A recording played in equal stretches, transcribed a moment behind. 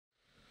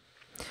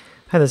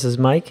Hi, this is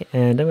Mike,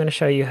 and I'm going to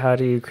show you how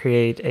to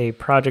create a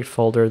project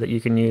folder that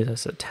you can use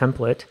as a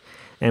template.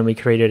 And we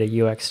created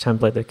a UX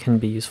template that can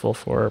be useful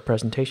for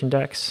presentation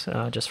decks,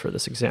 just for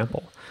this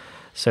example.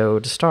 So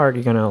to start,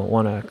 you're going to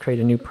want to create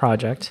a new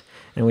project.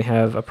 And we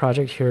have a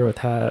project here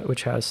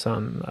which has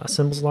some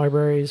symbols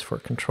libraries for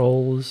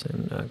controls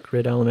and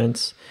grid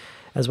elements,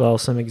 as well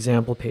as some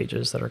example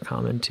pages that are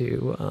common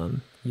to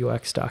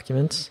UX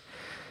documents.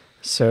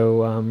 So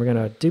we're going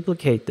to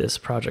duplicate this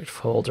project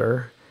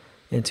folder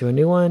into a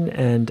new one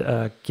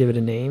and give it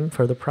a name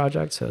for the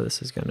project. So this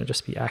is going to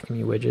just be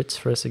Acme Widgets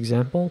for this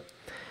example.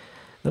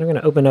 Then I'm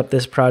going to open up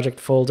this project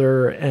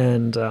folder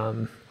and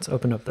let's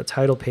open up the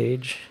title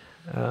page.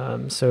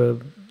 So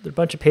there are a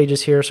bunch of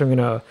pages here, so I'm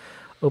going to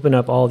open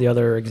up all the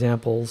other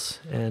examples.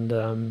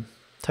 And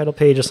title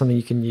page is something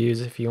you can use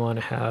if you want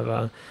to have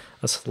a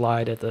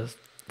slide at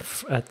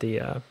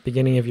the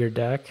beginning of your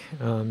deck.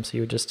 So you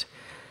would just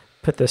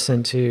put this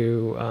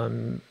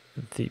into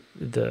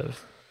the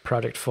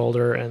project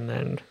folder and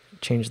then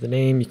change the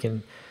name. You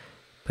can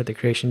put the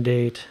creation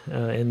date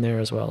in there,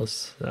 as well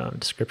as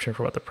description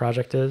for what the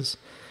project is.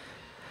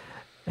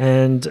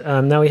 And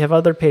now we have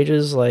other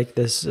pages like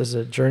this is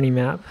a journey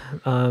map.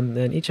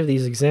 And each of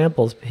these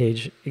example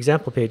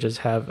pages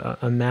have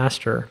a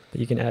master that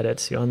you can edit.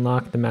 So you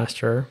unlock the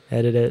master,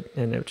 edit it,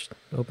 and it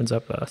opens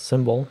up a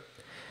symbol.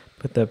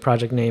 Put the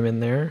project name in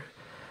there.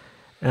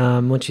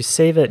 Once you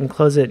save it and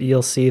close it,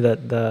 you'll see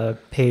that the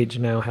page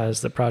now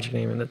has the project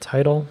name and the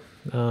title.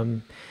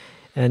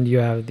 And you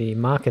have the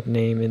mockup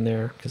name in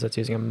there because that's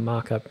using a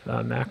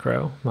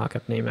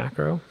mockup name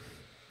macro.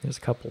 There's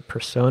a couple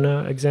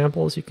persona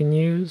examples you can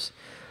use,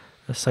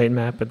 a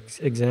sitemap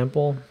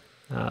example,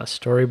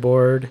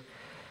 storyboard,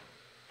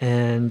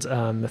 and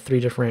the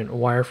 3 different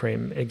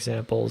wireframe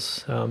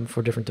examples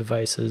for different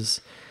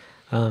devices.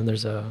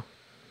 There's a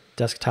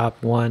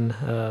desktop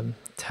one,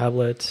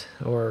 tablet,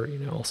 or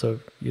also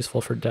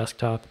useful for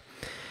desktop,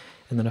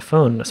 and then a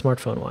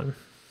smartphone one.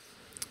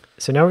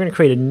 So now we're going to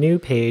create a new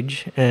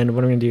page, and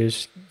what I'm going to do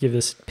is give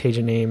this page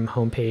a name,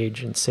 home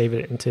page, and save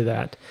it into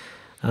that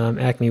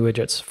Acme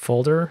Widgets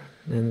folder.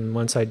 And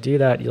once I do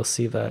that, you'll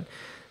see that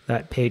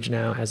that page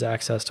now has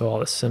access to all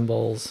the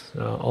symbols,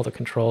 all the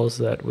controls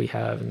that we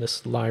have in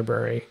this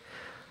library.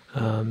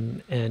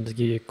 And to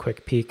give you a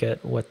quick peek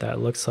at what that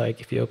looks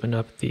like, if you open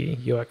up the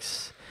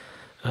UX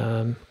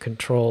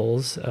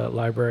controls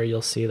library,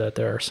 you'll see that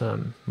there are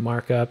some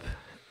markup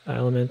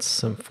elements,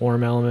 some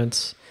form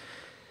elements,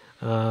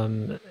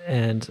 and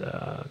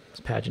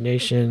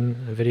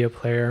pagination, a video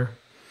player,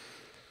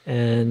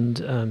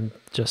 and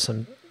just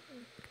some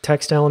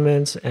text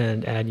elements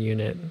and add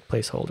unit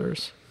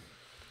placeholders.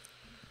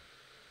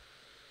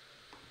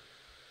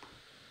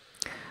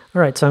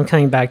 All right, so I'm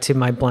coming back to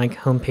my blank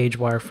homepage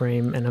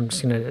wireframe, and I'm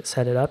just going to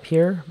set it up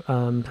here.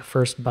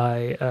 First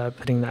by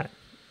putting that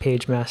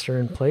page master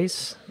in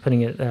place,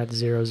 putting it at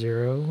 0,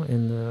 0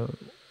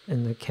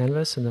 in the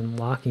canvas, and then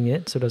locking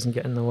it so it doesn't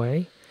get in the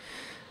way.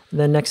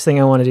 The next thing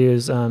I want to do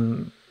is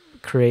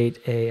create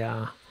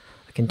a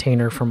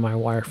container for my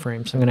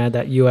wireframe. So I'm going to add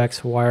that UX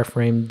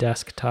wireframe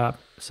desktop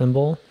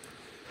symbol,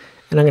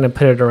 and I'm going to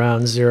put it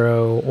around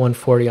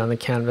 140 on the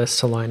canvas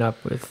to line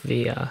up with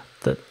the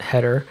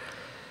header.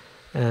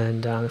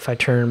 And if I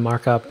turn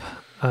markup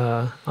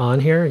on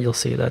here, you'll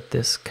see that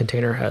this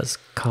container has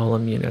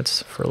column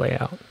units for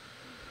layout.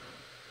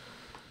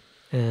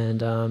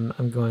 And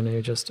I'm going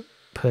to just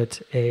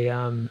put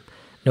a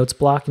notes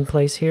block in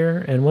place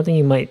here. And one thing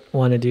you might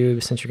want to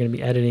do, since you're going to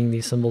be editing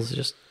these symbols, is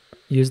just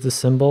use the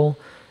symbol,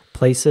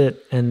 place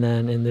it, and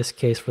then in this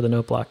case for the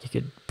note block, you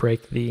could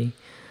break the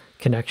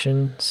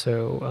connection,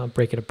 so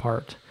break it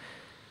apart.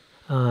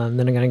 Then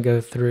I'm going to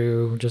go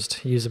through,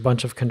 just use a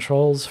bunch of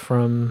controls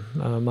from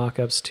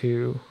mockups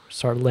to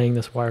start laying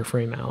this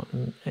wireframe out.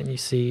 And you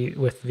see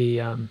with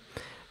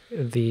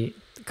the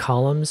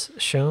columns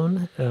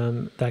shown,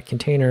 that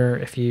container,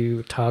 if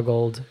you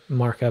toggled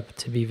markup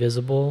to be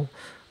visible,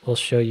 will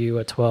show you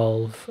a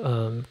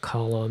 12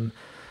 column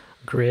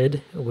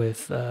grid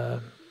with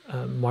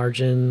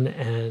margin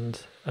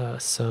and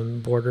some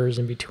borders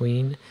in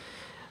between.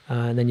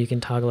 And then you can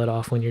toggle it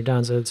off when you're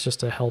done. So it's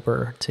just a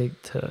helper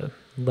to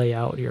lay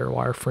out your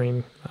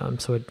wireframe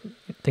so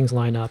things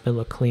line up and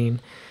look clean.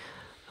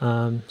 So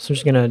I'm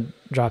just going to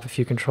drop a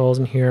few controls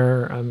in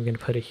here. I'm going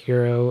to put a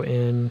hero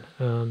in.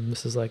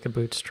 This is like a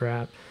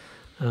bootstrap,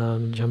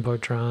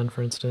 Jumbotron,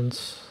 for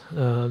instance.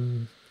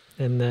 And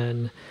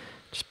then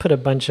just put a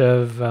bunch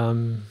of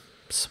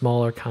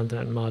smaller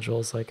content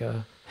modules, like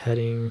a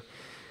heading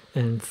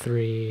and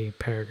 3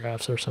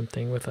 paragraphs or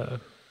something with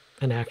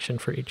an action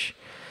for each.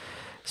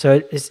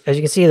 So as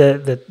you can see,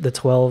 the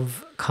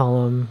 12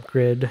 column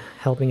grid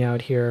helping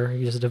out here,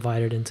 you just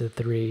divide it into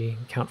 3,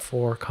 count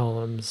 4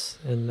 columns,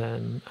 and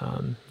then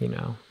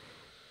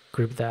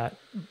group that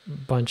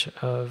bunch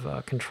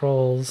of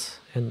controls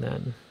and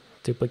then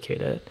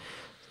duplicate it.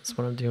 That's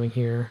what I'm doing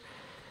here.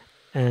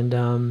 And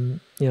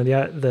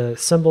the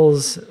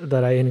symbols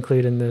that I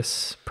include in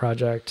this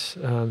project,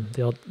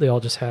 they all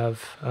just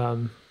have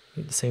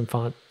the same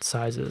font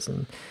sizes.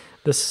 And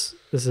this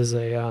is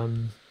a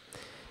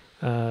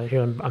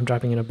Here I'm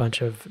dropping in a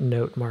bunch of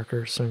note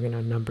markers, so I'm going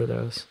to number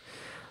those.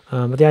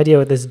 But the idea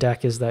with this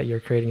deck is that you're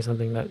creating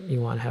something that you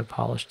want to have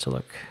polished to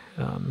look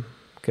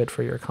good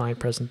for your client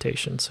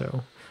presentation.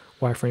 So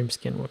wireframe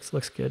skin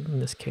looks good in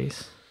this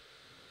case.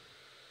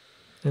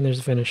 And there's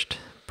a finished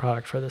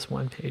product for this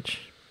one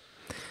page.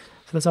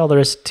 So that's all there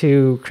is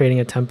to creating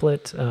a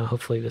template.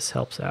 Hopefully this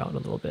helps out a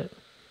little bit.